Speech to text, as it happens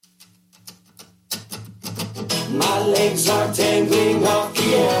My legs are tangling off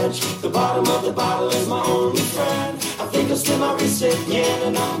the edge. The bottom of the bottle is my only friend. I think I'll slip my wrist again,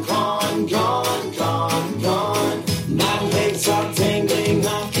 and I'm gone, gone, gone, gone. My legs are tangling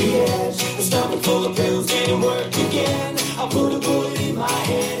off the edge. The stomach full of pills didn't work again. I put a bullet in my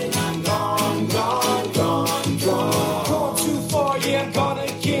head, and I'm gone, gone, gone, gone. Gone too far, yeah, I'm gone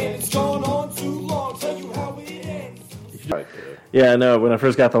again. It's gone on too long. Tell you how it ends. Yeah, no, when I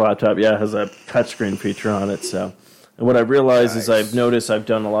first got the laptop, it has a touchscreen feature on it, so. And what I realized is I've noticed I've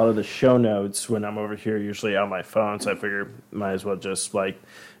done a lot of the show notes when I'm over here, usually on my phone, so I figure might as well just,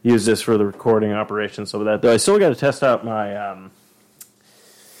 use this for the recording operation, so with that. Though I still got to test out my,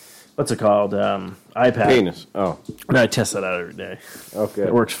 what's it called, iPad. Penis, oh. No, I test that out every day. Okay.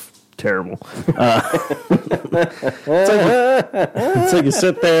 It works terrible. It's like you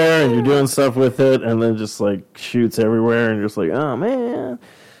sit there and you're doing stuff with it, and then just shoots everywhere, and you're just like, oh man, and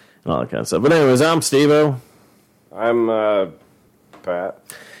all that kind of stuff. But anyways, I'm Steve-O. I'm Pat.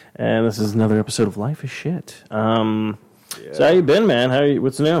 And this is another episode of Life is Shit. So how you been, man?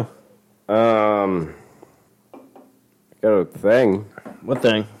 What's new? I got a thing. What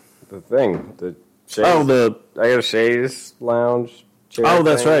thing? The thing. The Shays. Oh, I got a Shays lounge. Oh,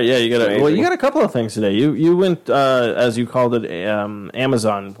 that's right. Yeah, you got Amazing. Well, you got a couple of things today. You went, as you called it,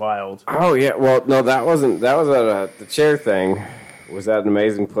 Amazon Wild. Oh yeah. Well, no, that wasn't. That was at the chair thing. Was at an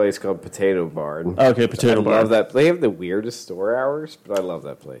amazing place called Potato Barn. Okay, Potato Barn. I love that. They have the weirdest store hours, but I love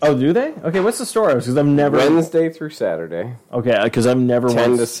that place. Oh, do they? Okay, what's the store hours? Because I've never Wednesday through Saturday. Okay, because I've never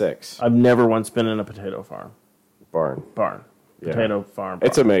 10 to 6. I've never once been in a potato Barn. Potato farm.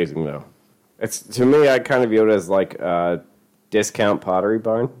 It's amazing though. It's to me, I kind of view it as like a discount Pottery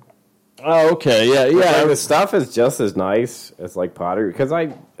Barn. Oh, okay, yeah. Like, the stuff is just as nice as like pottery because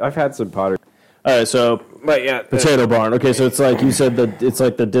I've had some pottery. All right, so but yeah, Potato Barn. Okay, so it's like you said it's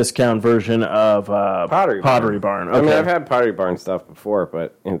like the discount version of Pottery Barn. Okay. I mean, I've had Pottery Barn stuff before,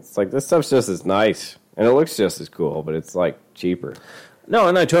 but it's like this stuff's just as nice and it looks just as cool, but it's like cheaper. No,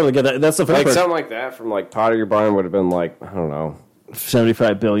 and I totally get that. That's the like something like that from like Pottery Barn would have been like I don't know,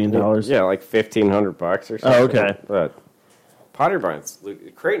 $75 billion. Yeah, like $1,500 or something. Oh, okay. But Pottery Barns,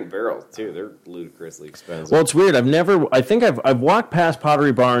 Crate and Barrel too. They're ludicrously expensive. Well, it's weird. I think I've walked past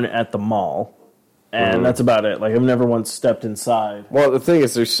Pottery Barn at the mall. And that's about it. Like, I've never once stepped inside. Well, the thing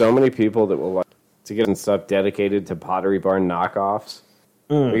is, there's so many people that will like to get stuff dedicated to Pottery Barn knockoffs.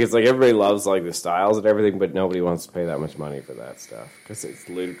 Because, like, everybody loves, like, the styles and everything, but nobody wants to pay that much money for that stuff. Because it's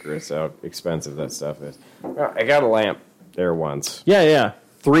ludicrous how expensive that stuff is. I got a lamp there once. Yeah.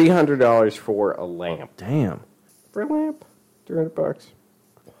 $300 for a lamp. Damn. For a lamp? $300.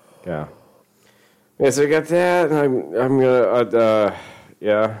 Yeah. Yeah, so I got that, and I'm going to,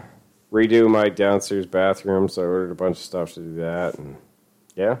 redo my downstairs bathroom, so I ordered a bunch of stuff to do that, and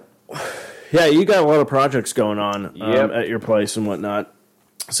yeah. Yeah, you got a lot of projects going on Yep. at your place and whatnot.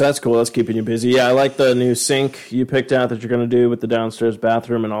 So that's cool. That's keeping you busy. Yeah, I like the new sink you picked out that you're going to do with the downstairs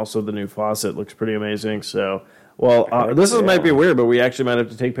bathroom, and also the new faucet. Looks pretty amazing. So, might be weird, but we actually might have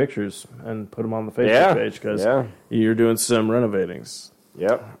to take pictures and put them on the Facebook page because you're doing some renovatings.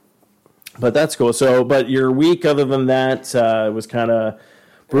 Yep. But that's cool. So, but your week, other than that, was kind of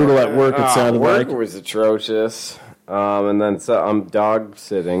brutal at work, it sounded like. Work was atrocious. And then I'm dog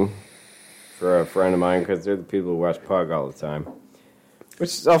sitting for a friend of mine because they're the people who watch Pug all the time.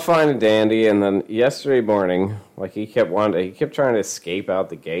 Which is all fine and dandy. And then yesterday morning, like he kept trying to escape out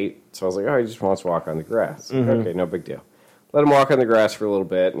the gate. So I was like, oh, he just wants to walk on the grass. Okay, no big deal. Let him walk on the grass for a little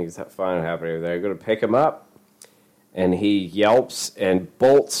bit, and he's fine and happy over there. I go to pick him up, and he yelps and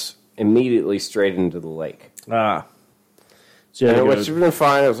bolts immediately straight into the lake. So which would have been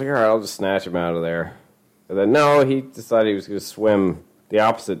fine. I was like, all right, I'll just snatch him out of there. But then, no, he decided he was going to swim the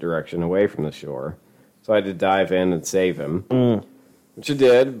opposite direction, away from the shore. So I had to dive in and save him, which I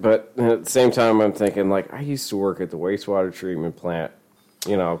did. But at the same time, I'm thinking, like, I used to work at the wastewater treatment plant,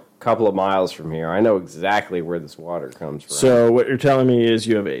 a couple of miles from here. I know exactly where this water comes from. So what you're telling me is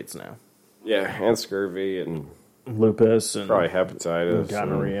you have AIDS now? Yeah, and scurvy and lupus and probably hepatitis, and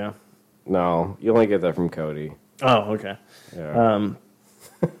gonorrhea. No, you only get that from Cody. Oh, okay. Yeah.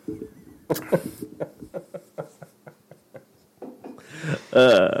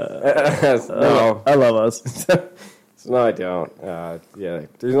 No, I love us. No, I don't.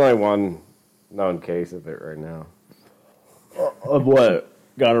 There's only one known case of it right now. Of what?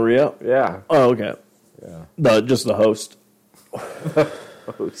 Gonorrhea? Yeah. Oh, okay. Yeah. Just the host.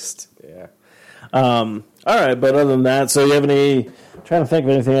 Host. Yeah. All right, but other than that, so you have any? Trying to think of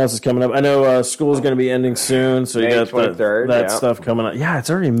anything else that's coming up. I know school's going to be ending soon, so you May got 23rd, that stuff coming up. Yeah, it's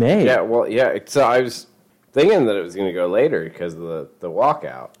already May. Yeah, well, yeah. So I was thinking that it was going to go later because of the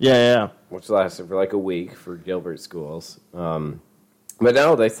walkout, Yeah. which lasted for like a week for Gilbert schools. But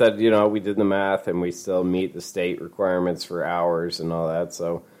no, they said, we did the math and we still meet the state requirements for hours and all that.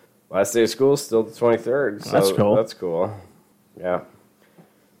 So last day of school is still the 23rd. So That's cool. That's cool. Yeah.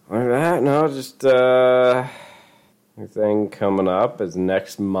 Like that, no, just anything coming up is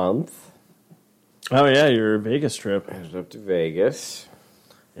next month. Oh, yeah, your Vegas trip. Headed up to Vegas.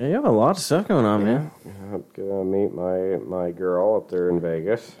 Yeah, you have a lot of stuff going on, man. I'm gonna meet my girl up there in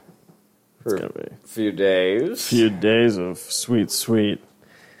Vegas for It's gonna be a few days. few days of sweet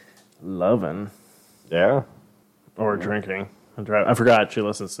loving Yeah. or drinking and driving. I forgot she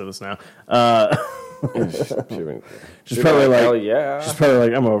listens to this now. She's probably like, hell yeah. she's probably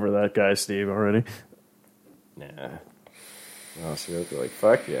like, I'm over that guy, Steve, already. Nah. No, she would be like,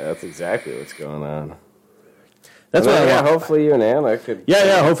 fuck yeah, that's exactly what's going on. That's what I want. Hopefully you and Anna could.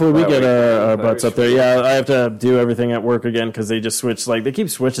 Yeah. Hopefully we get our That'd butts be up there. sweet. Yeah, I have to do everything at work again because they just switch. Like they keep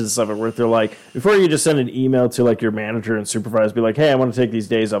switching stuff at work. They're like, before you just send an email to like your manager and supervisor, be like, hey, I want to take these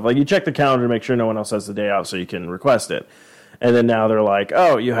days off. Like you check the calendar to make sure no one else has the day off so you can request it. And then now they're like,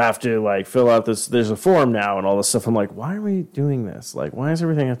 oh, you have to like fill out this. There's a form now and all this stuff. I'm like, why are we doing this? Like, why does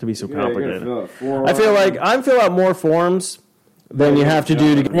everything have to be so complicated? I feel like I fill out more forms than you have to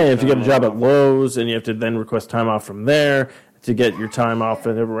do to. Hey, you have to get a job at Lowe's, and you have to then request time off from there to get your time off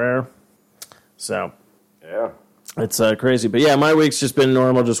at everywhere. So Yeah. it's crazy, but yeah, my week's just been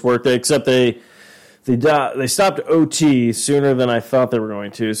normal, just work day. Except they stopped OT sooner than I thought they were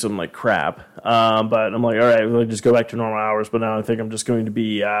going to, so I'm like crap. But I'm like, all right, we'll just go back to normal hours. But now I think I'm just going to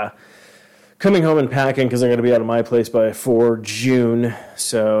be coming home and packing because I got to be out of my place by 4 June.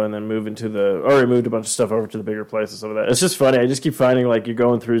 So, and then already moved a bunch of stuff over to the bigger place and stuff like that. It's just funny. I just keep finding like you're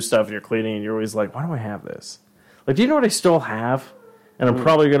going through stuff and you're cleaning and you're always like, why do I have this? Like, do you know what I still have? And I'm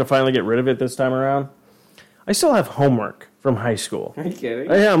probably going to finally get rid of it this time around. I still have homework from high school. Are you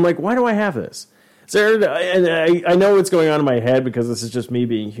kidding? Yeah, I'm like, why do I have this? And I know what's going on in my head because this is just me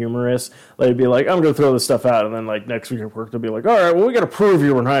being humorous. Like, it'd be like, I'm going to throw this stuff out, and then like next week at work, they'll be like, all right, well, we got to prove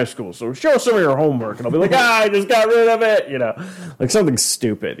you were in high school, so show some of your homework. And I'll be like, I just got rid of it, like something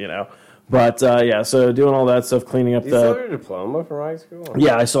stupid, But yeah, so doing all that stuff, cleaning up You still have your diploma from high school?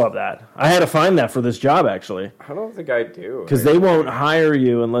 Yeah, I still have that. I had to find that for this job actually. I don't think I do. Because they won't hire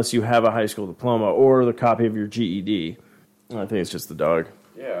you unless you have a high school diploma or the copy of your GED. I think it's just the dog.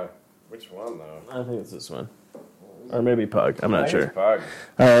 Yeah. Which one, though? I think it's this one. Or maybe Pug. I'm not sure. Pug.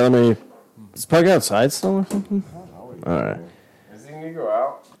 All right, is Pug outside still or something? All right. Is he going to go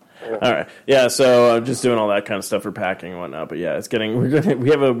out? All right. Yeah, so I'm just doing all that kind of stuff for packing and whatnot. But yeah, we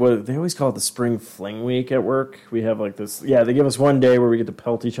have what they always call it the spring fling week at work. We have like this, yeah, they give us one day where we get to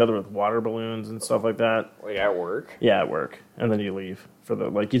pelt each other with water balloons and stuff like that. Like at work? Yeah, at work. And then you leave for the,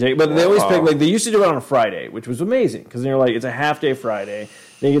 like, you take, but they always pick, like, they used to do it on a Friday, which was amazing. Because they're like, it's a half day Friday.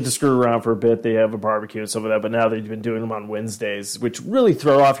 They get to screw around for a bit. They have a barbecue and stuff like that. But now they've been doing them on Wednesdays, which really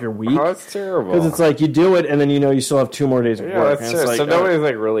throw off your week. Oh, that's terrible. Because it's like you do it, and then you still have 2 more days of Yeah, work. that's and it's true. like, So nobody's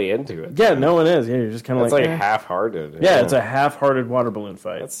like really into it. yeah, no one is. Yeah, you're just kind of It's like, like half-hearted. yeah, it's a half-hearted water balloon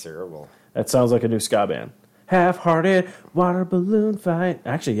fight. That's terrible. That sounds like a new ska band. Half-hearted water balloon fight.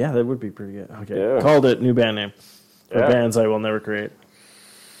 Actually, yeah, that would be pretty good. Okay, Yeah. called it. New band name. For Yeah. bands I will never create.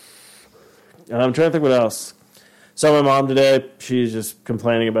 I'm trying to think what else. Saw my mom today. She's just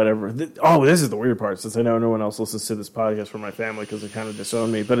complaining about everything. Oh, this is the weird part, since I know no one else listens to this podcast from my family because they kind of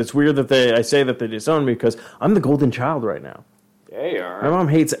disown me. But it's weird that I say that they disown me because I'm the golden child right now. Yeah, you are. My mom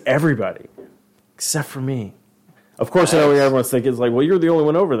hates everybody except for me. Of course, I know everyone's thinking, it's like, well, you're the only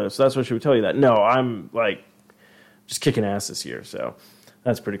one over there, so that's why she would tell you that. No, I'm like just kicking ass this year, so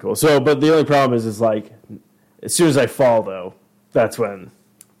that's pretty cool. So, but the only problem is like, as soon as I fall, though, that's when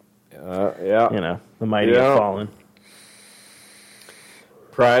Yeah. the mighty have fallen.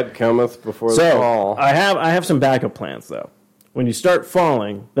 Pride cometh before the So fall. I have some backup plans though. When you start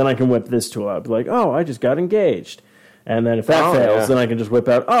falling, then I can whip this tool out. Be like, oh, I just got engaged, and then if that fails, then I can just whip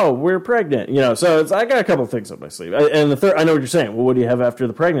out, oh, we're pregnant. So I got a couple of things up my sleeve. And the third, I know what you're saying. Well, what do you have after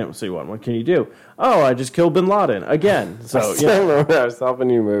the pregnancy one? What can you do? Oh, I just killed Bin Laden again. So I remember when I was helping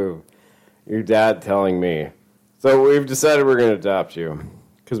you move. Your dad telling me, so we've decided we're going to adopt you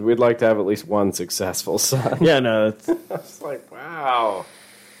because we'd like to have at least one successful son. yeah, no, that's, I was like, wow.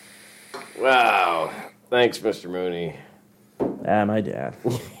 Wow. Thanks, Mr. Mooney. my dad.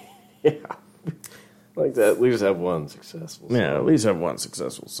 Yeah. Like to at least have one successful son. Yeah, at least have one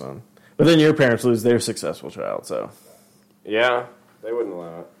successful son. But then your parents lose their successful child, so Yeah, they wouldn't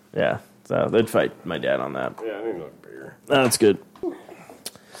allow it. yeah, so they'd fight my dad on that. Yeah, I need to look bigger. That's good.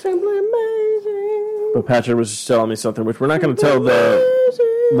 Simply amazing. But Patrick was just telling me something, which we're not going to tell the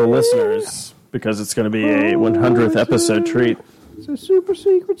listeners. because it's going to be a 100th episode treat. It's a super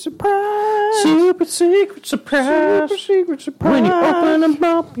secret surprise. Super secret surprise. Super secret surprise. When you open them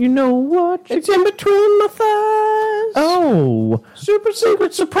up, you know what? It's in between my thighs. Oh, super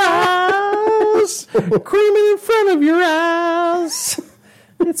secret surprise. Creaming in front of your eyes.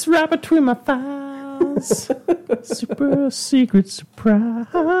 It's right between my thighs. Super secret surprise.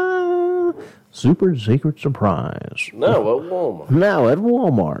 Super secret surprise. No, at Walmart. Now at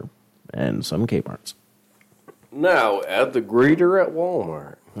Walmart and some Kmart's. Now at the greeter at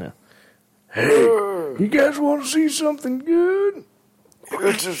Walmart. Yeah. Hey, you guys want to see something good?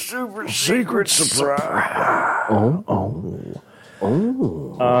 It's a super secret surprise.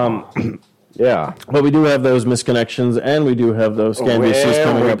 Yeah. But we do have those misconnections, and we do have those Scandicious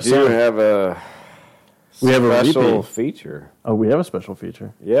coming up soon. We have a special repeat. feature. Oh, we have a special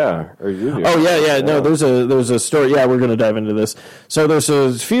feature. Yeah, or you do. Oh yeah. No, there's a story. Yeah, we're going to dive into this. So there's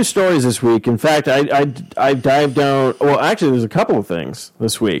a few stories this week. In fact, I dived down. Well, actually, there's a couple of things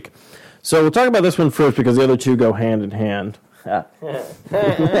this week. So we'll talk about this one first because the other two go hand in hand. Love it.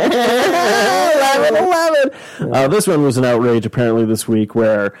 This one was an outrage apparently this week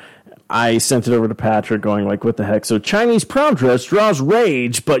where I sent it over to Patrick going like, what the heck? So Chinese prom dress draws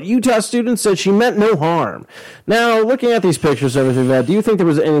rage, but Utah student said she meant no harm. Now, looking at these pictures and everything like that, do you think there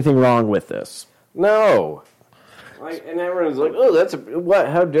was anything wrong with this? No. Like, and everyone's like, oh, what?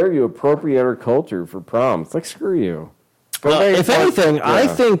 How dare you appropriate our culture for prom? It's like, screw you. If anything, yeah. I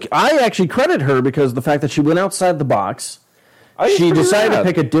think I actually credit her because the fact that she went outside the box. She decided to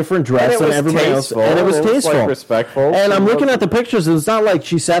pick a different dress than everybody else, and it was tasteful, like respectful. And I'm looking at the pictures, and it's not like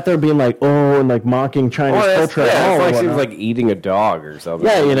she sat there being like, "Oh," and like mocking Chinese culture. Yeah, it's like she was like eating a dog or something.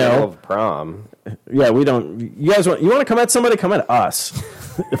 Yeah, you know, of prom. Yeah, we don't. You guys want to come at somebody? Come at us,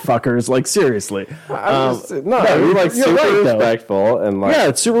 fuckers. Like seriously. You're like super respectful and like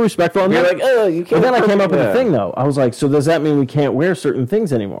it's super respectful. And you're like, oh, you can't. But then I came up with a thing though. I was like, so does that mean we can't wear certain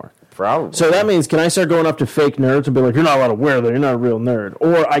things anymore? Probably. So that means, can I start going up to fake nerds and be like, "You're not allowed to wear that. You're not a real nerd,"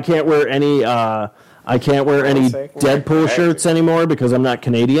 or I can't wear any Deadpool shirts anymore because I'm not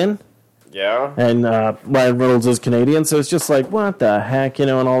Canadian. Yeah. And Ryan Reynolds is Canadian, so it's just like, what the heck,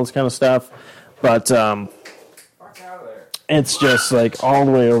 and all this kind of stuff. But it's just like all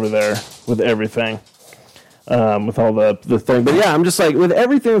the way over there with everything, with all the thing. But yeah, I'm just like, with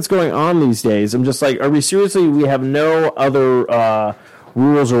everything that's going on these days, I'm just like, are we seriously? We have no other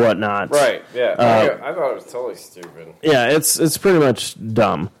rules or whatnot. Right. Yeah. I thought it was totally stupid. Yeah, it's pretty much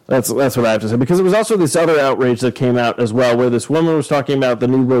dumb. That's what I have to say. Because there was also this other outrage that came out as well, where this woman was talking about the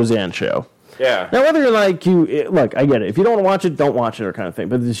new Roseanne show. Yeah. Now, whether you're like, look, I get it. If you don't want to watch it, don't watch it, or kind of thing.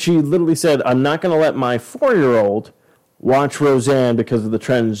 But she literally said, "I'm not going to let my 4-year-old watch Roseanne because of the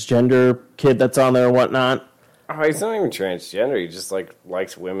transgender kid that's on there or whatnot." Oh, he's not even transgender. He just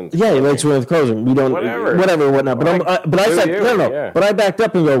likes women's. Yeah, he likes women's clothing. We don't whatever, whatnot. But I said no. Yeah. But I backed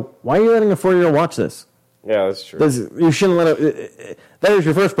up and go, "Why are you letting a 4-year-old watch this?" Yeah, that's true. You shouldn't let it. That is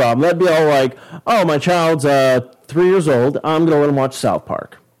your first problem. That'd be all like, "Oh, my child's 3 years old. I'm going to let him watch South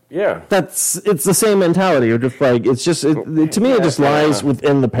Park." Yeah, it's the same mentality. You're just like, it's just to me, it just lies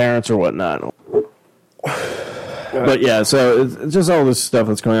within the parents or whatnot. But yeah, so it's just all this stuff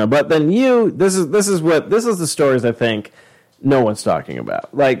that's going on. But then this is the stories I think no one's talking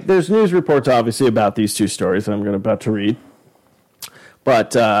about. Like, there's news reports obviously about these two stories that I'm about to read.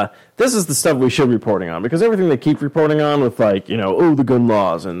 But this is the stuff we should be reporting on, because everything they keep reporting on with the gun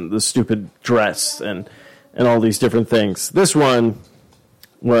laws and the stupid dress and all these different things. This one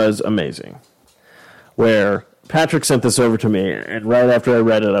was amazing, where Patrick sent this over to me, and right after I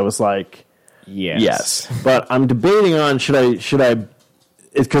read it, I was like, Yes. But I'm debating on should I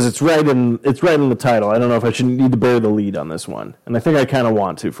because it's right in the title. I don't know if I should need to bear the lead on this one, and I think I kind of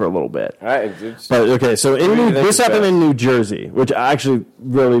want to for a little bit. But okay, so this happened in New Jersey, which actually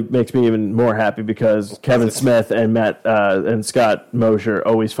really makes me even more happy because Kevin Smith and Matt and Scott Mosier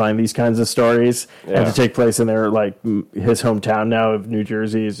always find these kinds of stories, and to take place in their his hometown now of New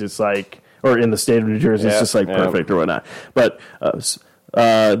Jersey is just like, or in the state of New Jersey, it's just like perfect or whatnot. But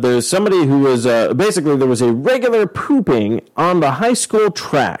there's somebody who was basically there was a regular pooping on the high school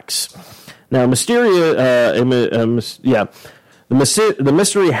tracks. Now, the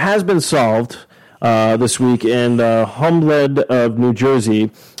mystery has been solved this week in Humbled of New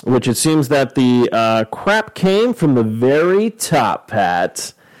Jersey, which it seems that the crap came from the very top,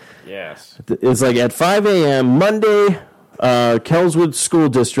 Pat. Yes. It's like at 5 a.m. Monday, Kelswood School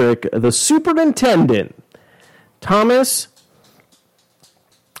District, the superintendent, Thomas,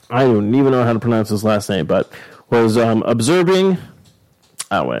 I don't even know how to pronounce his last name, but was observing.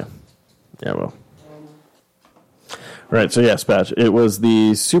 Oh, wait. Yeah, well. Right, so yes, Patch, it was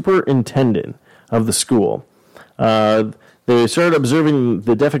the superintendent of the school. They started observing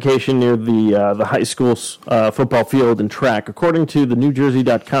the defecation near the high school's football field and track. According to the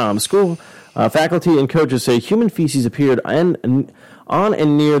NewJersey.com, school faculty and coaches say human feces appeared on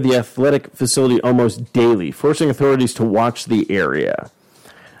and near the athletic facility almost daily, forcing authorities to watch the area.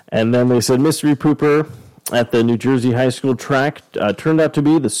 And then they said mystery pooper at the New Jersey high school track turned out to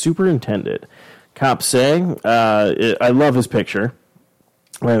be the superintendent. Cops say, I love his picture.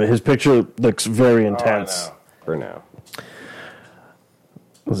 His picture looks very intense. Oh, for now.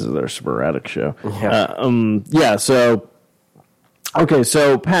 This is their sporadic show. Yeah. So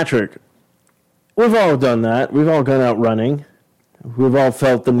Patrick, we've all done that. We've all gone out running. We've all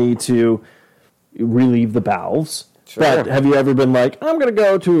felt the need to relieve the bowels. Sure. But have you ever been like, I'm going to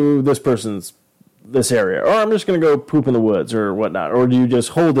go to this area, or I'm just going to go poop in the woods or whatnot? Or do you just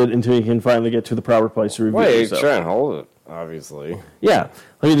hold it until you can finally get to the proper place to review Wait, yourself? try and hold it, obviously. Yeah,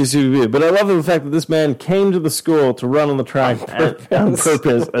 like you just review. But I love the fact that this man came to the school to run on the track on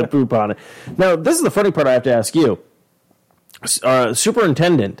purpose and poop on it. Now, this is the funny part I have to ask you.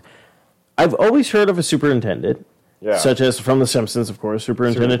 Superintendent. I've always heard of a superintendent, such as from The Simpsons, of course,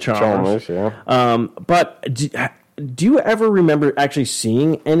 Superintendent Chalmers. But do you ever remember actually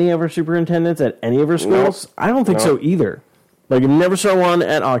seeing any of our superintendents at any of our schools? Nope. I don't think so either. Like, I never saw one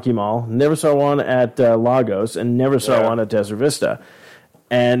at Akimal, never saw one at Lagos, and never saw one at Desert Vista.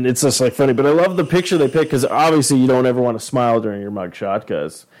 And it's just, like, funny. But I love the picture they picked, because obviously you don't ever want to smile during your mugshot,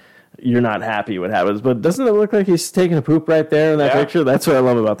 because you're not happy what happens. But doesn't it look like he's taking a poop right there in that picture? That's what I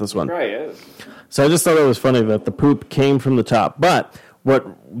love about this one. Right, it is. So I just thought it was funny that the poop came from the top. But what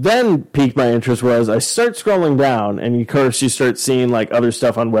then piqued my interest was I start scrolling down, and of course you start seeing like other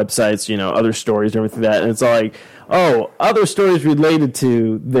stuff on websites, you know, other stories and everything like that. And it's like, oh, other stories related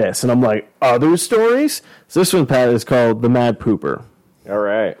to this. And I'm like, other stories? So this one, Pat, is called The Mad Pooper. All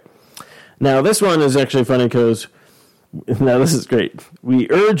right. Now, this one is actually funny because, now this is great. We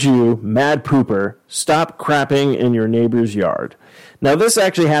urge you, Mad Pooper, stop crapping in your neighbor's yard. Now, this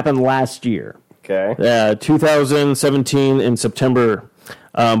actually happened last year. Okay. 2017 in September.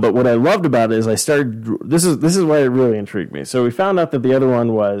 But what I loved about it is I started. This is why it really intrigued me. So we found out that the other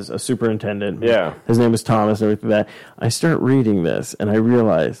one was a superintendent. Yeah. His name is Thomas and everything like that. I start reading this and I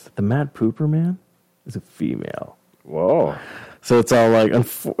realized that the Mad Pooper man is a female. Whoa. So it's all like,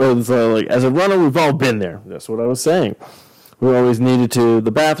 as a runner, we've all been there. That's what I was saying. We always needed to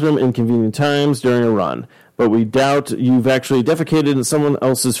the bathroom inconvenient times during a run. But we doubt you've actually defecated in someone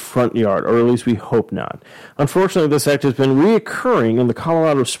else's front yard, or at least we hope not. Unfortunately, this act has been reoccurring in the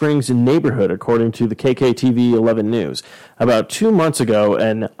Colorado Springs neighborhood, according to the KKTV 11 News. About 2 months ago,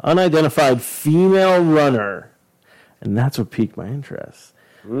 an unidentified female runner, and that's what piqued my interest.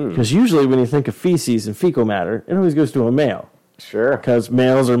 Because usually when you think of feces and fecal matter, it always goes to a male. Sure. Because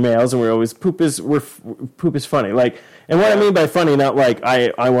males are males, and we're always poop is funny. Like, and what I mean by funny, not like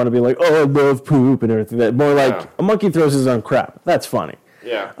I want to be like, oh, I love poop and everything. That more like a monkey throws his own crap. That's funny.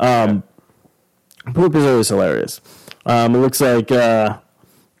 Yeah. Poop is always hilarious. It looks like this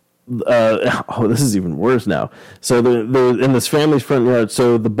is even worse now. So the in this family's front yard.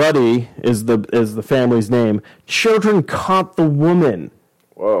 So the buddy is the family's name. Children caught the woman.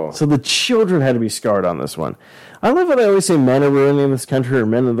 Whoa. So the children had to be scarred on this one. I love how they always say men are ruining this country, or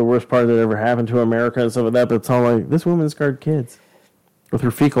men are the worst part that ever happened to America and stuff like that, but it's all like, this woman scarred kids with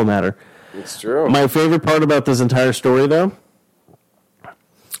her fecal matter. It's true. My favorite part about this entire story, though,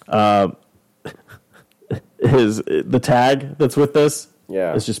 is the tag that's with this.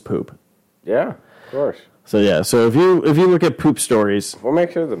 Yeah. It's just poop. Yeah, of course. So yeah, so if you look at poop stories, What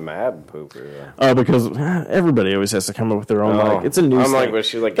makes her the Mad Pooper? because everybody always has to come up with their own. Like, it's a news. I'm like, thing. was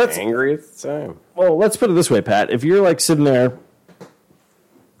she like That's- angry at the time? Well, let's put it this way, Pat. If you're like sitting there,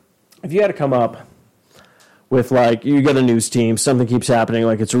 if you had to come up with like, you got a news team, something keeps happening,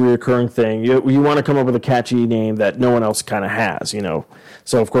 like it's a reoccurring thing, you want to come up with a catchy name that no one else kind of has, you know.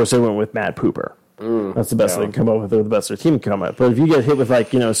 So of course they went with Mad Pooper. That's the best they can come up with, or the best their team can come up. But if you get hit with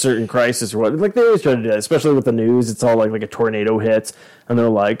like, you know, a certain crisis or what, like they always try to do that, especially with the news. It's all like a tornado hits, and they're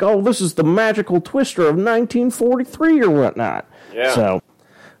like, "Oh, this is the magical twister of 1943 or whatnot." Yeah. So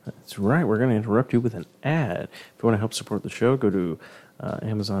that's right. We're going to interrupt you with an ad. If you want to help support the show, go to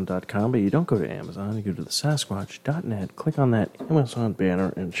Amazon.com. But you don't go to Amazon. You go to the Sasquatch.net. Click on that Amazon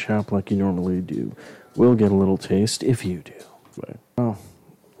banner and shop like you normally do. We'll get a little taste if you do. But,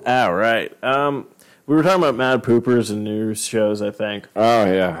 all right. We were talking about Mad Poopers and news shows, I think. Oh,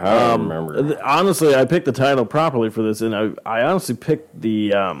 yeah. I don't remember. Honestly, I picked the title properly for this, and I honestly picked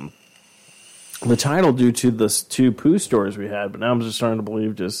the title due to the two poo stories we had, but now I'm just starting to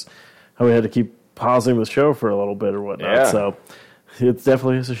believe just how we had to keep pausing the show for a little bit or whatnot. Yeah. So it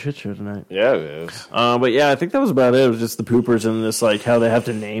definitely is a shit show tonight. Yeah, it is. But yeah, I think that was about it. It was just the poopers and this, like, how they have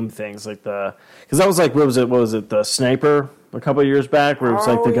to name things, like because that was like, what was it, the Sniper a couple of years back, where it was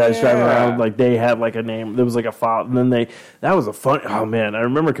like the guys driving around, like they had like a name, there was like a file, and then that was a fun. Oh man, I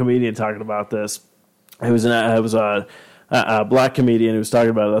remember a comedian talking about this. It was a black comedian who was talking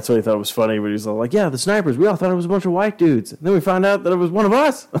about it. That's why he thought it was funny. But he was like, "Yeah, the Snipers. We all thought it was a bunch of white dudes. And then we found out that it was one of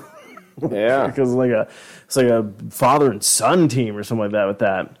us." Yeah, because it's like a father and son team or something like that with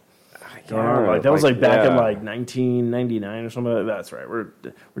that. Like that was like back in like 1999 or something like that. That's right. We're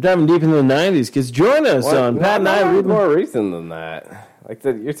diving deep into the 90s. Kids, join us on Pat and I. Read more recent than that. Like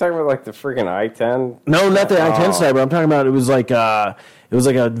you're talking about like the freaking I-10. No, not the I-10 Sniper. I'm talking about it was like a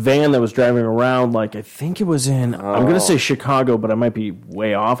van that was driving around. Like I think it was in. I'm gonna say Chicago, but I might be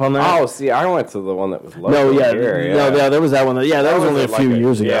way off on that. Oh, see, I went to the one that was local here. No, there was that one. That was only a few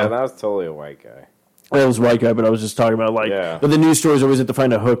years ago. Yeah, that was totally a white guy. That was a white guy, but I was just talking about but the news stories always have to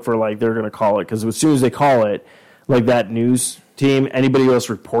find a hook for like they're going to call it, because as soon as they call it, like that news team, anybody else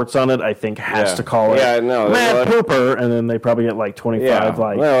reports on it, I think has to call it. Yeah, no, Matt Pooper, and then they probably get like 25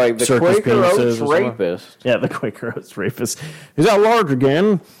 like the circus Quaker Oats penises rapist. Yeah, the Quaker Oats rapist. He's at large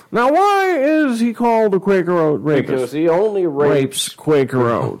again. Now, why is he called the Quaker Oats rapist? Because he only rapes Quaker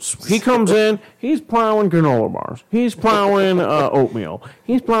Oats. He comes in, he's plowing granola bars. He's plowing oatmeal.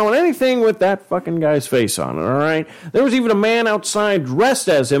 He's plowing anything with that fucking guy's face on it, all right? There was even a man outside dressed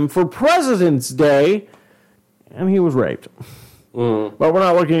as him for President's Day, and he was raped. Mm. But we're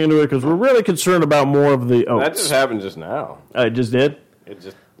not looking into it because we're really concerned about more of the oats. That just happened just now. It just did? It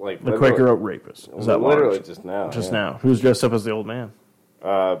just, like... The Quaker Oat rapist. Is that literally large? just now. Just now. Who's dressed up as the old man?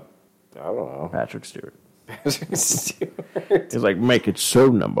 I don't know. Patrick Stewart. Patrick Stewart. He's like, make it so,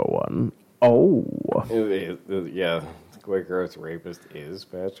 number one. Oh. Yeah. Quaker Oats rapist is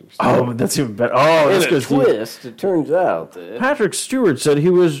Patrick Stewart. Oh, that's even better. Oh, that's good. Twist, it turns out that... Patrick Stewart said he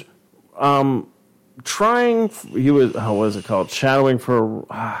was... what is it called? Shadowing for,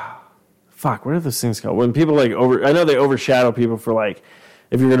 fuck, what are those things called? When people like I know they overshadow people for like,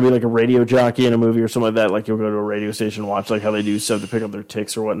 if you're going to be like a radio jockey in a movie or something like that, like you'll go to a radio station and watch like how they do stuff to pick up their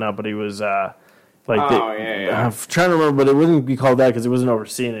ticks or whatnot, but he was, I'm trying to remember, but it wouldn't be called that because he wasn't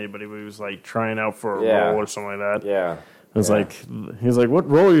overseeing anybody, but he was like trying out for a role or something like that. Yeah. It was like, he's like, what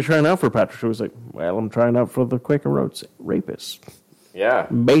role are you trying out for, Patrick? He was like, well, I'm trying out for the Quaker Oats rapist. Yeah.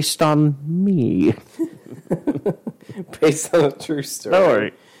 Based on me. Based on a true story. Don't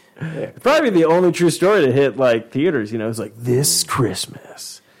worry. Yeah. Probably the only true story to hit like theaters, it's like this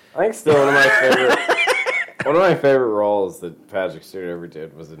Christmas. I think still one of my favorite roles that Patrick Stewart ever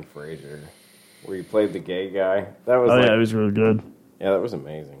did was in Frasier, where he played the gay guy. That was it was really good. Yeah, that was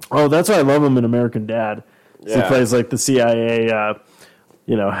amazing. Oh, that's why I love him in American Dad. Yeah. He plays like the CIA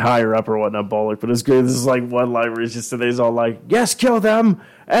higher up or whatnot, Bullock. But it's good. This is like one line where he's all like, yes, kill them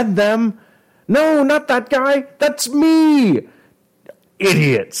and them. No, not that guy. That's me.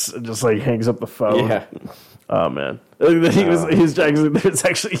 Idiots. And just like hangs up the phone. Yeah. Oh, man. He was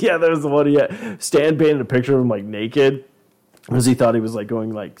actually, there was the one Stan painted a picture of him like naked because he thought he was like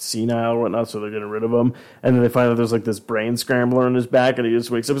going like senile or whatnot, so they're getting rid of him. And then they find out there's like this brain scrambler on his back, and he just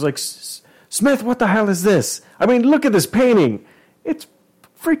wakes up. He's like, Smith, what the hell is this? I mean, look at this painting. It's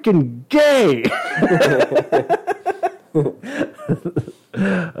freaking gay.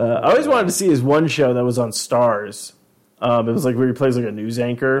 I always wanted to see his one show that was on Stars. It was like where he plays like a news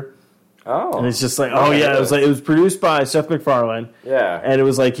anchor. Oh. And it's just like, it was produced by Seth MacFarlane. Yeah. And it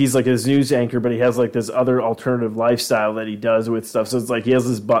was like he's like his news anchor, but he has like this other alternative lifestyle that he does with stuff. So it's like he has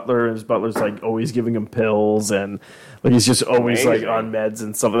this butler, and his butler's like always giving him pills, and like he's just always like on meds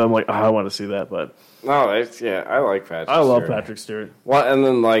and stuff. And I'm like, I want to see that, but no, I like Patrick Stewart. I love Patrick Stewart. Well, and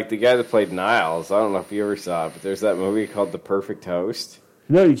then like the guy that played Niles, I don't know if you ever saw it, but there's that movie called The Perfect Host.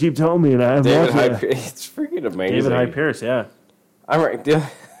 No, you keep telling me, and I haven't watched it. It's freaking amazing. David Hyde Pierce, yeah. I'm right.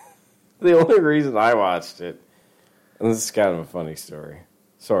 The only reason I watched it, and this is kind of a funny story,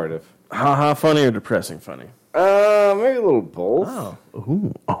 sort of. Ha funny or depressing funny? Maybe a little both. Oh.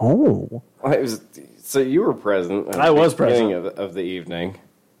 Ooh. Oh. So you were present. I was present. Beginning of the evening.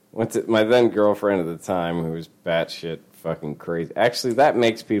 Went to my then girlfriend at the time, who was batshit fucking crazy. Actually, that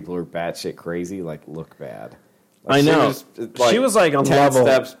makes people who are batshit crazy like look bad. Like, I know. She was like on 10 level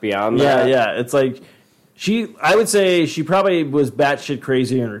steps beyond that. Yeah. It's like I would say she probably was batshit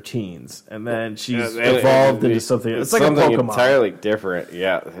crazy in her teens, and then she's evolved into something. It's like something a Pokemon. Entirely different.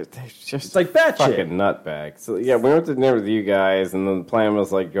 Yeah, it's like batshit. Fucking nutbag. So yeah, we went to dinner with you guys, and then the plan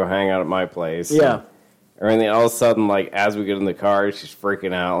was like go hang out at my place. Yeah. And then all of a sudden, like as we get in the car, she's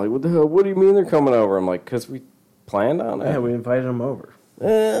freaking out. Like, what the hell? What do you mean they're coming over? I'm like, because we planned on it. Yeah, we invited them over.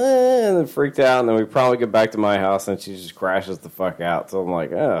 and then freaked out, and then we probably get back to my house, and she just crashes the fuck out. So I'm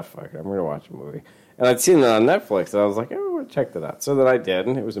like, fuck it, I'm going to watch a movie. And I'd seen it on Netflix, and I was like, oh, check that out. So then I did,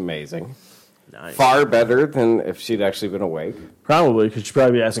 and it was amazing. Nice. Far better than if she'd actually been awake. Probably, because she'd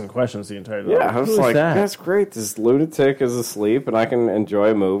probably be asking questions the entire time. Yeah, I was like, that? that's great. This lunatic is asleep, and I can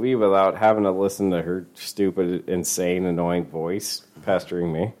enjoy a movie without having to listen to her stupid, insane, annoying voice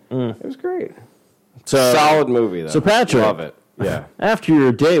pestering me. It was great. So, Solid movie, though. So, Patrick. Love it. Yeah. After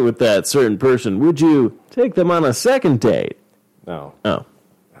your date with that certain person, would you take them on a second date? No. Oh.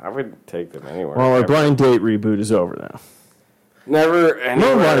 I would take them anywhere. Well, our blind date reboot is over now. Never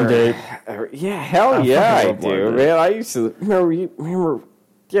anywhere. No blind date. Yeah, hell yeah, I do, man. I used to remember.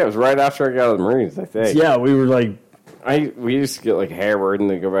 Yeah, it was right after I got out of the Marines, I think. Yeah, we were like we used to get like hammered and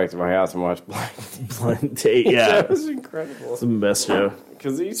then go back to my house and watch blind date. Yeah, that was incredible. It's the best show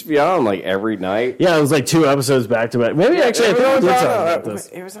because it used to be on like every night. Yeah, it was like 2 episodes back to back. Maybe actually, I think we did something about this.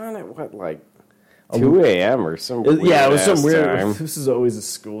 It was on at what, like 2 a.m. or something. Yeah, it was some weird. Time. This is always a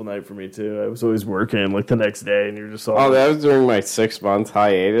school night for me too. I was always working like the next day, and you're just all. Oh, that was during my 6-month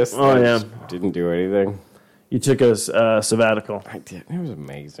hiatus. Oh yeah, just didn't do anything. You took a sabbatical. I did. It was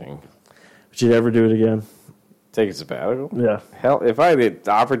amazing. Would you ever do it again? Take a sabbatical? Yeah. Hell, if I had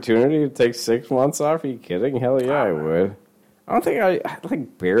the opportunity to take 6 months off, are you kidding? Hell yeah, I would. I don't think I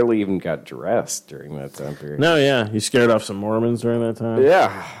like barely even got dressed during that time period. No, yeah. You scared off some Mormons during that time?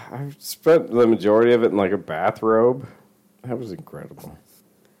 Yeah. I spent the majority of it in like a bathrobe. That was incredible.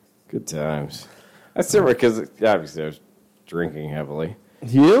 Good times. I still because obviously I was drinking heavily.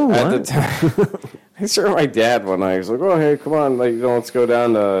 You? At the time. I saw my dad one night. He was like, oh, hey, come on. Like, let's go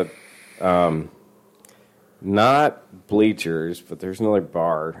down to, not Bleachers, but there's another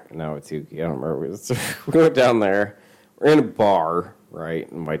bar in Ahwatukee. I don't remember. So we went down there. We're in a bar, right?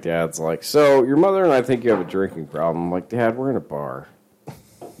 And my dad's like, so your mother and I think you have a drinking problem. I'm like, Dad, we're in a bar.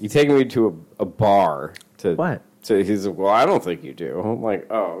 You taking me to a bar to what? He's like, well, I don't think you do. I'm like,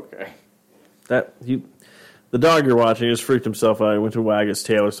 oh, okay. The dog you're watching just freaked himself out. He went to wag his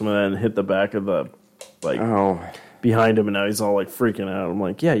tail or some of that and hit the back of the behind him, and now he's all like freaking out. I'm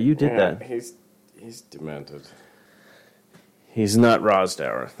like, yeah, you did that. He's demented. He's not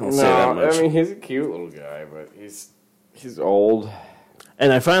Rosdower. I'll say that much. I mean, he's a cute little guy, but he's old.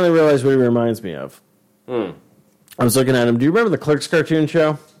 And I finally realized what he reminds me of. I was looking at him. Do you remember the Clerks cartoon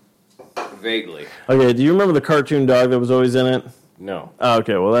show? Vaguely. Okay, do you remember the cartoon dog that was always in it? No. Oh,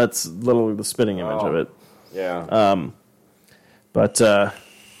 okay, well, that's literally the spitting image of it. Yeah. I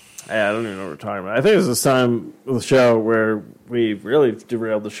don't even know what we're talking about. I think it's this time of the show where we really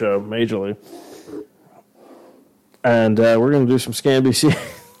derailed the show majorly. And we're going to do some Scan BC.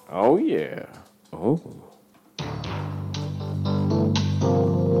 Oh, yeah. Oh.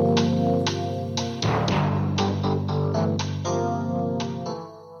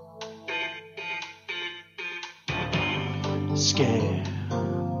 Scan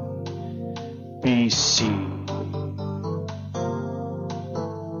BC.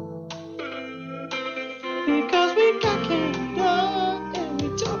 Because we got Canada and we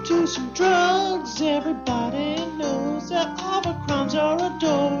talk to some drugs. Everybody knows that all the crimes are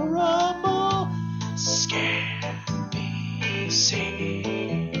adorable. Scan BC.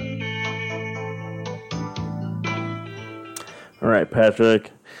 All right,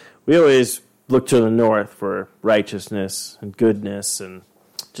 Patrick. We always look to the north for righteousness and goodness and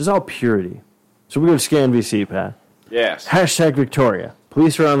just all purity. So we go to Scan BC, Pat. Yes. Hashtag Victoria.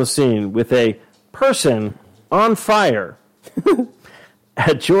 Police are on the scene with a person on fire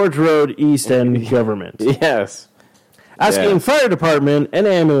at George Road East End Government. Yes. Asking fire department and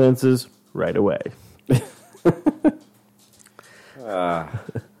ambulances right away.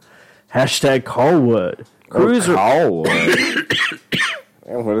 Hashtag Callwood. Cruiser. Callwood.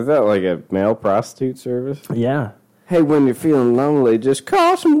 What is that, like a male prostitute service? Yeah. Hey, when you're feeling lonely, just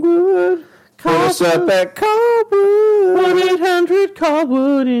call some wood. Call us up at Callwood.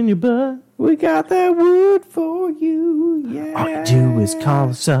 1-800-CALLWOOD in your butt. We got that wood for you, yeah. All you do is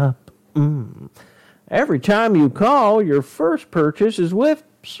call us up. Every time you call, your first purchase is with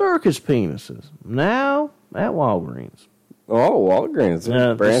circus penises. Now at Walgreens. Oh, Walgreens.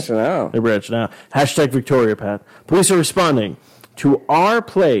 They're branching out. They're branching out. Hashtag Victoria, Pat. Police are responding to our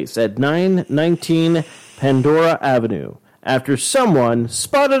place at 919 Pandora Avenue after someone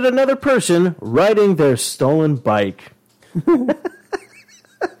spotted another person riding their stolen bike. I'm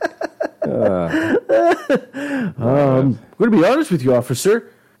going to be honest with you, officer.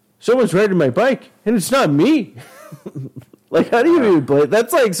 Someone's riding my bike, and it's not me. Like, how do you even play?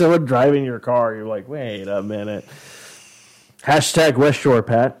 That's like someone driving your car. You're like, wait a minute. Hashtag West Shore,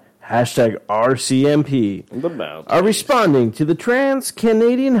 Pat. hashtag RCMP, The Mountain. are responding to the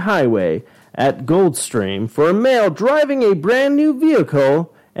Trans-Canadian Highway at Goldstream for a male driving a brand new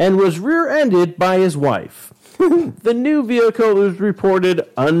vehicle and was rear-ended by his wife. The new vehicle was reported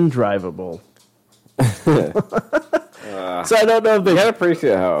undrivable. So I don't know if I they... gotta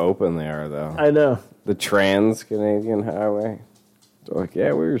appreciate how open they are, though. I know. The Trans-Canadian Highway. They're like,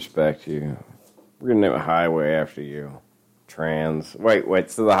 yeah, we respect you. We're gonna name a highway after you. Trans. Wait.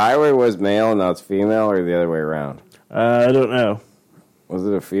 So the highway was male and now it's female, or the other way around? I don't know. Was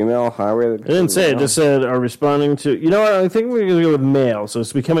it a female highway? It didn't say. It just said are responding to... You know what? I think we're going to go with male, so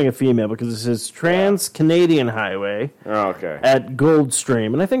it's becoming a female because it says Trans-Canadian Highway Oh, okay. at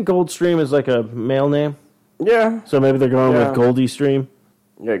Goldstream. And I think Goldstream is like a male name. Yeah. So maybe they're going Yeah. with Goldie Stream.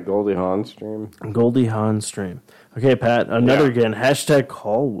 Yeah, Goldie Hawn Stream. Goldie Hawn Stream. Okay, Pat, another Yeah. again. Hashtag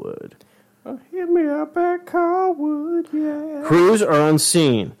Callwood. Hit me up at Callwood, yeah. Crews are on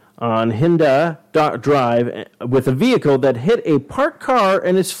scene on Hinda Drive with a vehicle that hit a parked car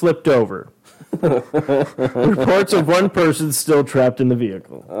and is flipped over. Reports of one person still trapped in the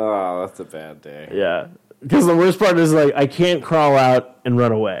vehicle. Oh, that's a bad day. Yeah. Because the worst part is, like, I can't crawl out and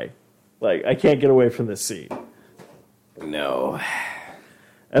run away. Like, I can't get away from this scene. No.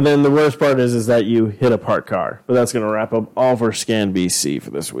 And then the worst part is that you hit a parked car. But that's going to wrap up all of our Scan BC for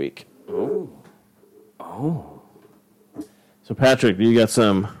this week. Oh. So, Patrick, you got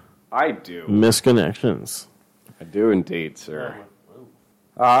some I do. misconnections. I do indeed, sir.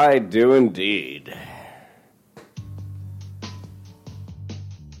 I do indeed.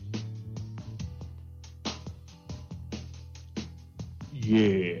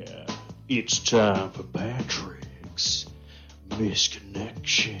 Yeah, it's time for Patrick's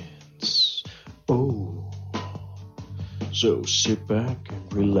Misconnections. Oh, so sit back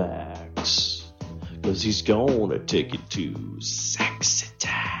and relax, 'cause he's gonna take you to Sexy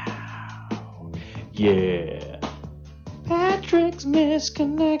Town. Yeah, Patrick's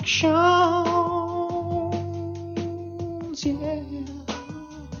Misconnections. Yeah.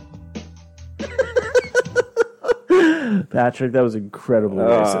 Patrick, that was incredibly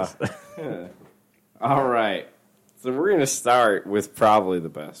racist. All right. So we're going to start with probably the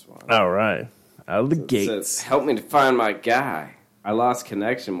best one. All right. Out of the It gates. says, help me to find my guy. I lost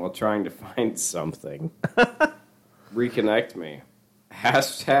connection while trying to find something. Reconnect me.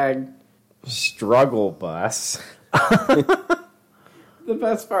 Hashtag struggle bus. The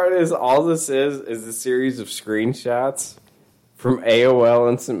best part is all this is a series of screenshots from AOL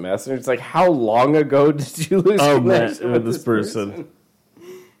Instant Messenger. It's like, how long ago did you lose connection with this person?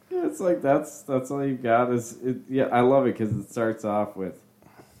 Yeah, it's like that's all you got is it. Yeah, I love it because it starts off with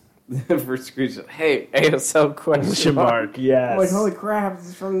the first screenshot. Hey, ASL question mark. Yes. I'm like, holy crap, this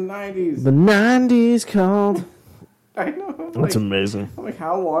is from the 90s. The 90s called. I know. That's amazing. I'm like,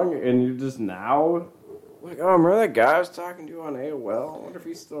 how long? And you're just now. Like, oh, remember that guy I was talking to on AOL? I wonder if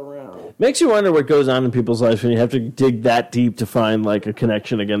he's still around. Makes you wonder what goes on in people's lives when you have to dig that deep to find, like, a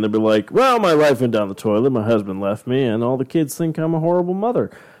connection again. They'll be like, well, my life went down the toilet, my husband left me, and all the kids think I'm a horrible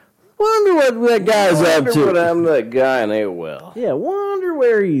mother. Wonder what that guy's up What to. happened to that guy on AOL? Yeah, wonder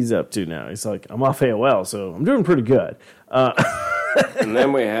where he's up to now. He's like, I'm off AOL, so I'm doing pretty good. And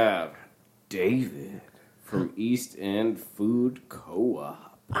then we have David from East End Food Co-op.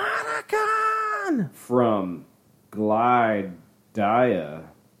 Anagon! From Glidea,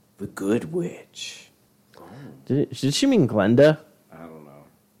 the Good Witch. Did she mean Glenda? I don't know.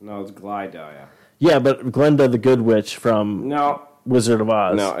 No, it's Glidea. Yeah, but Glenda the Good Witch from No, Wizard of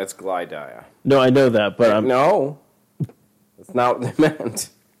Oz. no, it's Glidea. No, I know that, but I'm... No, that's not what they meant.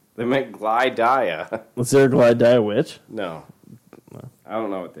 They meant Glidea. Was there a Glidea witch? No, I don't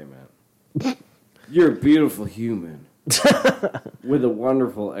know what they meant. You're a beautiful human with a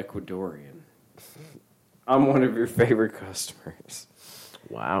wonderful Ecuadorian. I'm one of your favorite customers.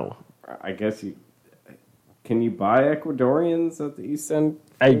 Wow. I guess you... Can you buy Ecuadorians at the East End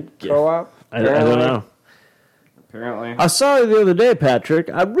I Co-op? don't know. Apparently. I saw you the other day, Patrick.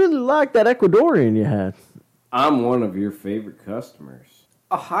 I really liked that Ecuadorian you had. I'm one of your favorite customers.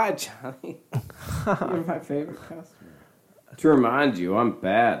 Oh, hi, Johnny. You're my favorite customer. To remind you, I'm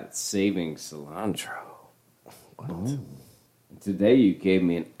bad at saving cilantro. What? Today you gave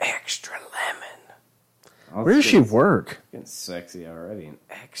me an extra lemon. Where does she work? Getting sexy already. An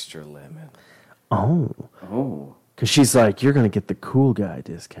extra lemon. Oh. Oh. Because she's like, you're going to get the cool guy I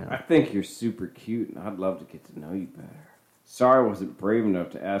discount. think you're super cute, and I'd love to get to know you better. Sorry I wasn't brave enough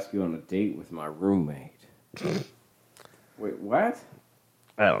to ask you on a date with my roommate. Wait, what?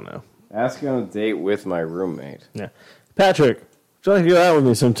 I don't know. Ask you on a date with my roommate. Yeah. Patrick, would you like to go out with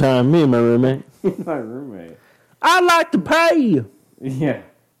me sometime? Me and my roommate. My roommate. I'd like to pay you. Yeah.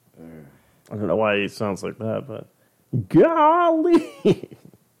 I don't know why he sounds like that, but golly.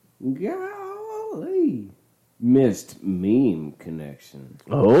 Golly. Missed meme connection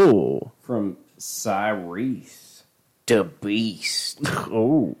Oh. from Cyrese the Beast.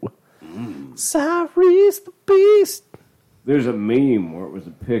 Oh. Cyrus the Beast. There's a meme where it was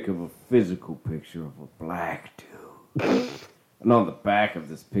a pic of a physical picture of a black dude. And on the back of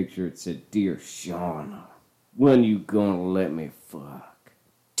this picture it said, "Dear Shauna, when you gonna let me fuck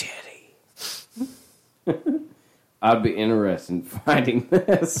Teddy?" I'd be interested in finding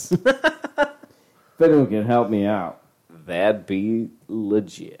this. If anyone can help me out, that'd be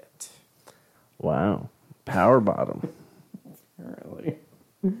legit. Wow. Power bottom. Apparently.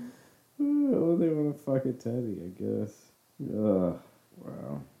 Oh, they want to fuck a Teddy, I guess. Wow.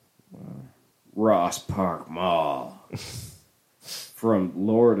 Ross Park Mall. From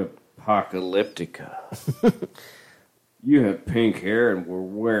Lord Apocalyptica. You had pink hair and were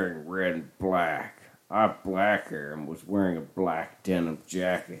wearing red and black. I had black hair and was wearing a black denim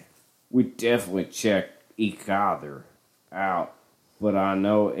jacket. We definitely checked each other out, but I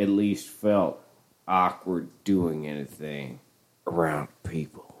know at least felt awkward doing anything around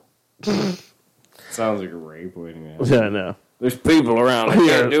people. Sounds like a rape waiting to happen. Yeah, I know. There's people around. I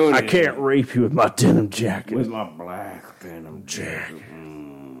can't do anything. I can't rape you with my denim jacket. With my black denim jacket.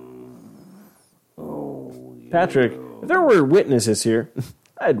 Oh, yeah. Patrick, if there were witnesses here,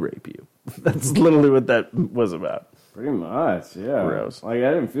 I'd rape you. That's literally what that was about. Pretty much, yeah. Gross. Like,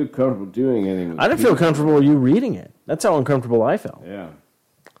 I didn't feel comfortable doing anything. I didn't feel comfortable with you reading it. That's how uncomfortable I felt. Yeah.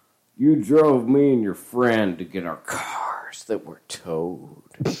 You drove me and your friend to get our cars that were towed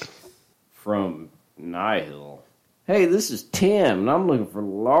from Nihil. Hey, this is Tim, and I'm looking for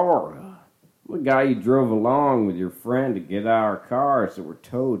Laura. I'm the guy you drove along with your friend to get our cars that were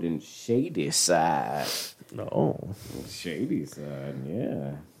towed in Shady Side. No. Shady Side,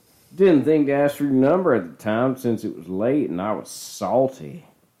 yeah. Didn't think to ask for your number at the time since it was late and I was salty.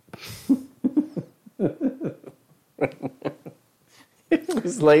 It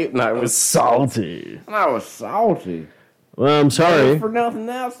was late and I was salty. Well, I'm sorry. For nothing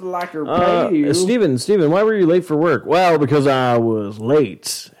else, I'd like to repay you. Steven, why were you late for work? Well, because I was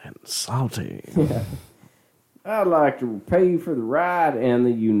late and salty. Yeah. I'd like to repay you for the ride and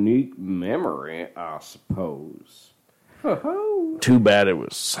the unique memory, I suppose. Too bad it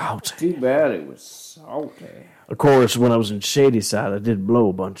was salty. Of course, when I was in Shady Side, I did blow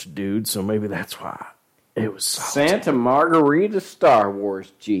a bunch of dudes, so maybe that's why it was salty. Santa Margarita Star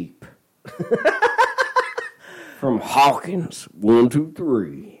Wars Jeep. From Hawkins,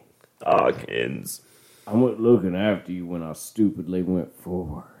 123. Hawkins. I went looking after you when I stupidly went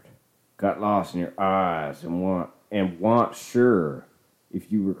forward. Got lost in your eyes and want sure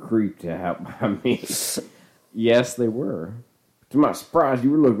if you were creeped out by me. Yes, they were. To my surprise,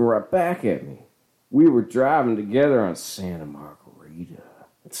 you were looking right back at me. We were driving together on Santa Margarita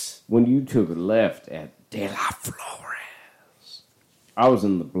when you took a left at De La Flores. I was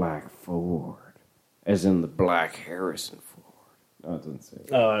in the black Ford, as in the black Harrison Ford. No, it doesn't say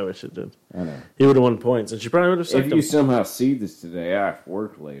that. Oh, I wish it did. I know. He would have won points, and she probably would have sucked If him. you somehow see this today, I have to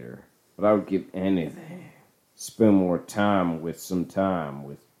work later. But I would give anything. Spend more time with some time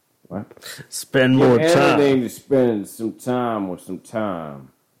with... What? Spend more time. Anything to spend some time with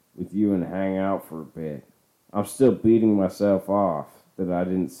you and hang out for a bit. I'm still beating myself off that I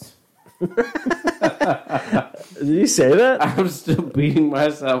didn't... Did you say that? I'm still beating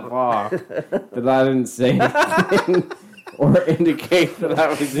myself off that I didn't say anything or indicate that I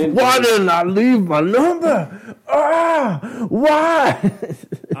was in. Why didn't I leave my number? Why?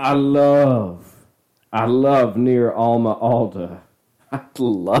 I love near Alma Alda. I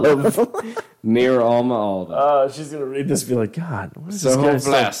love near Alma Alda. She's going to read this and be like, God, what is So this guy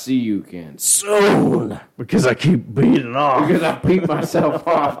hopefully I saying? see you again Soon. Because I keep beating off. Because I beat myself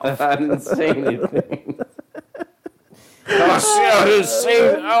off that I didn't say anything. I didn't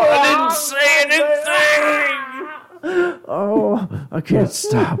say anything. Oh, I can't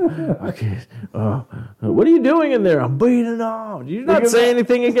stop. I can't. Oh, what are you doing in there? I'm beating off. Did you not say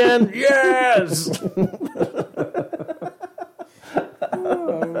anything again? Yes.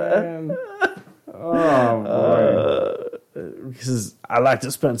 Oh, man. Oh, boy. Because I like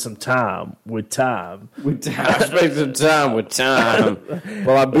to spend some time with time. I spent some time with time.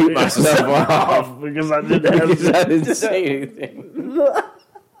 Well, I beat myself off because I didn't say anything.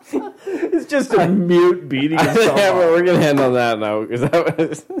 It's just a mute beating himself Yeah, off. but we're gonna end on that note because that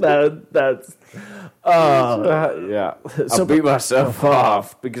was That's yeah. So- I beat myself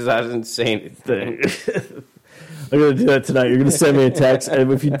off because I didn't say anything. I'm going to do that tonight. You're going to send me a text,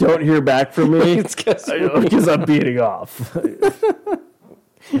 and if you don't hear back from me, It's 'cause because I'm beating off.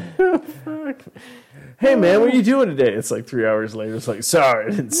 Hey, man, what are you doing today? It's like 3 hours later. It's like, sorry, I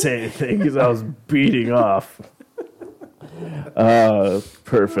didn't say anything because I was beating off.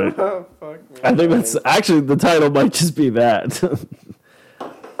 Perfect. Oh, fuck me. I think that's actually the title might just be that.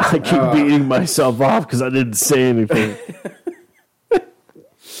 I keep beating myself off because I didn't say anything.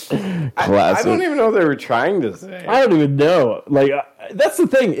 I don't even know what they were trying to say. I don't even know. Like, that's the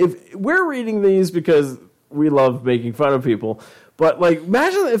thing. If we're reading these because we love making fun of people, but like,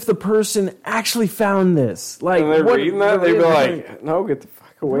 imagine if the person actually found this. Like, And they're reading that, they'd be like, "No, get the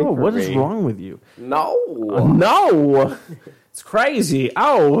fuck away "No, from what me." is wrong with you? No. No, it's crazy.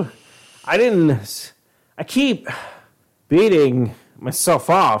 Oh, I keep beating myself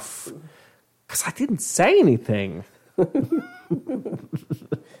off because I didn't say anything."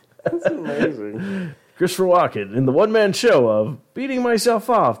 That's amazing. Christopher Walken in the one-man show of beating myself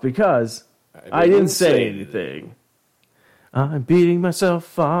off because I didn't say anything. I'm beating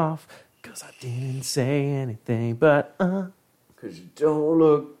myself off because I didn't say anything, but Because you don't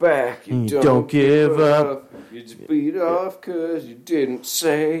look back, you You don't give up. You just beat off because you didn't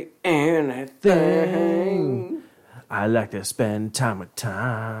say anything. I like to spend time with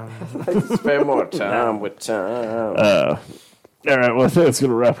time. Spend more time with time. All right, well, I think that's going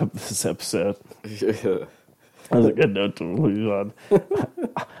to wrap up this episode. That was a good note to leave on.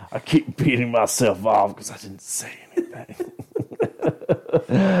 I keep beating myself off because I didn't say anything.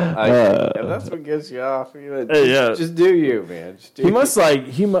 That's what gets you off. Just do you, man. Just do He must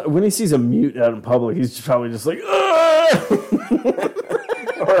when he sees a mute out in public, he's probably just like, "Ah!"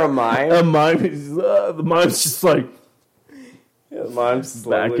 Or a mime. A mime. The mime's just like, The mime's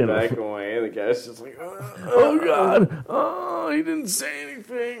slowly Backing back away, and the guy's just like, oh God, oh, he didn't say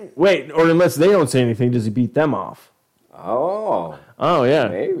anything. Wait, or unless they don't say anything, does he beat them off? oh. Oh yeah,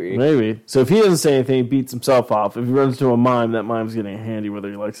 Maybe. So if he doesn't say anything, he beats himself off. If he runs into a mime, that mime's getting handy whether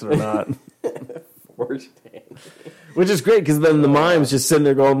he likes it or not. Worst hand. Which is great because then the mime's just sitting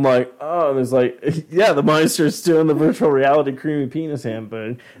there going like, oh, and it's like, yeah, the mime starts doing the virtual reality creamy penis hand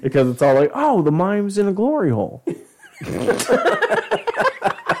thing because it's all like, oh, the mime's in a glory hole.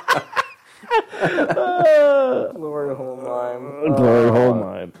 Glory hole mime. Glory hole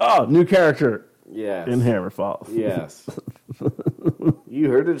mime. Oh, new character Yes. in Hammerfall. Yes. You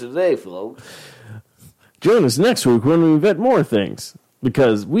heard it today, folks. Join us next week when we vet more things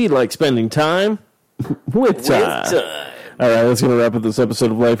because we like spending time with time. All right, that's going to wrap up this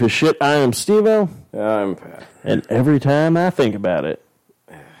episode of Life is Shit. I am Steve-O, I'm Pat. and every time I think about it,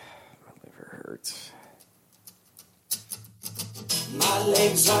 My liver hurts. My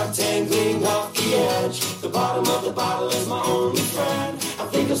legs are tangling off the edge. The bottom of the bottle is my only friend. I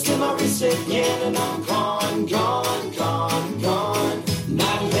think I'll steal my recipient and I'm gone, gone, gone, gone.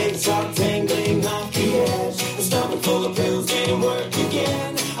 My legs are tangling off the edge. The stomach full of pills didn't work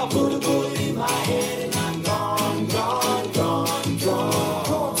again. I put a bullet in my head and I'm gone, gone, gone, gone.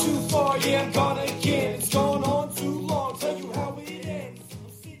 Gone too far, yeah, I'm gone again. It's gone on too long, tell you how it ends.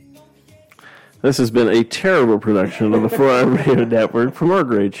 I'm sitting on the edge. this has been a terrible production of the 4-Hour Radio Network. For more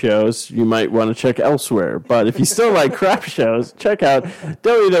great shows, you might want to check elsewhere. But if you still like crap shows, check out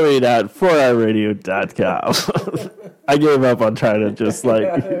www.4hourradio.com. I gave up on trying to just like...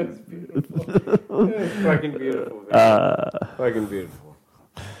 Fucking beautiful. Fucking beautiful.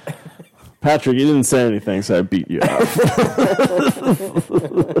 Patrick, you didn't say anything, so I beat you up.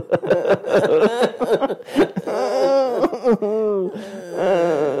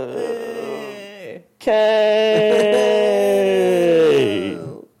 Okay.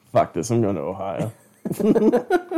 Fuck this, I'm going to Ohio.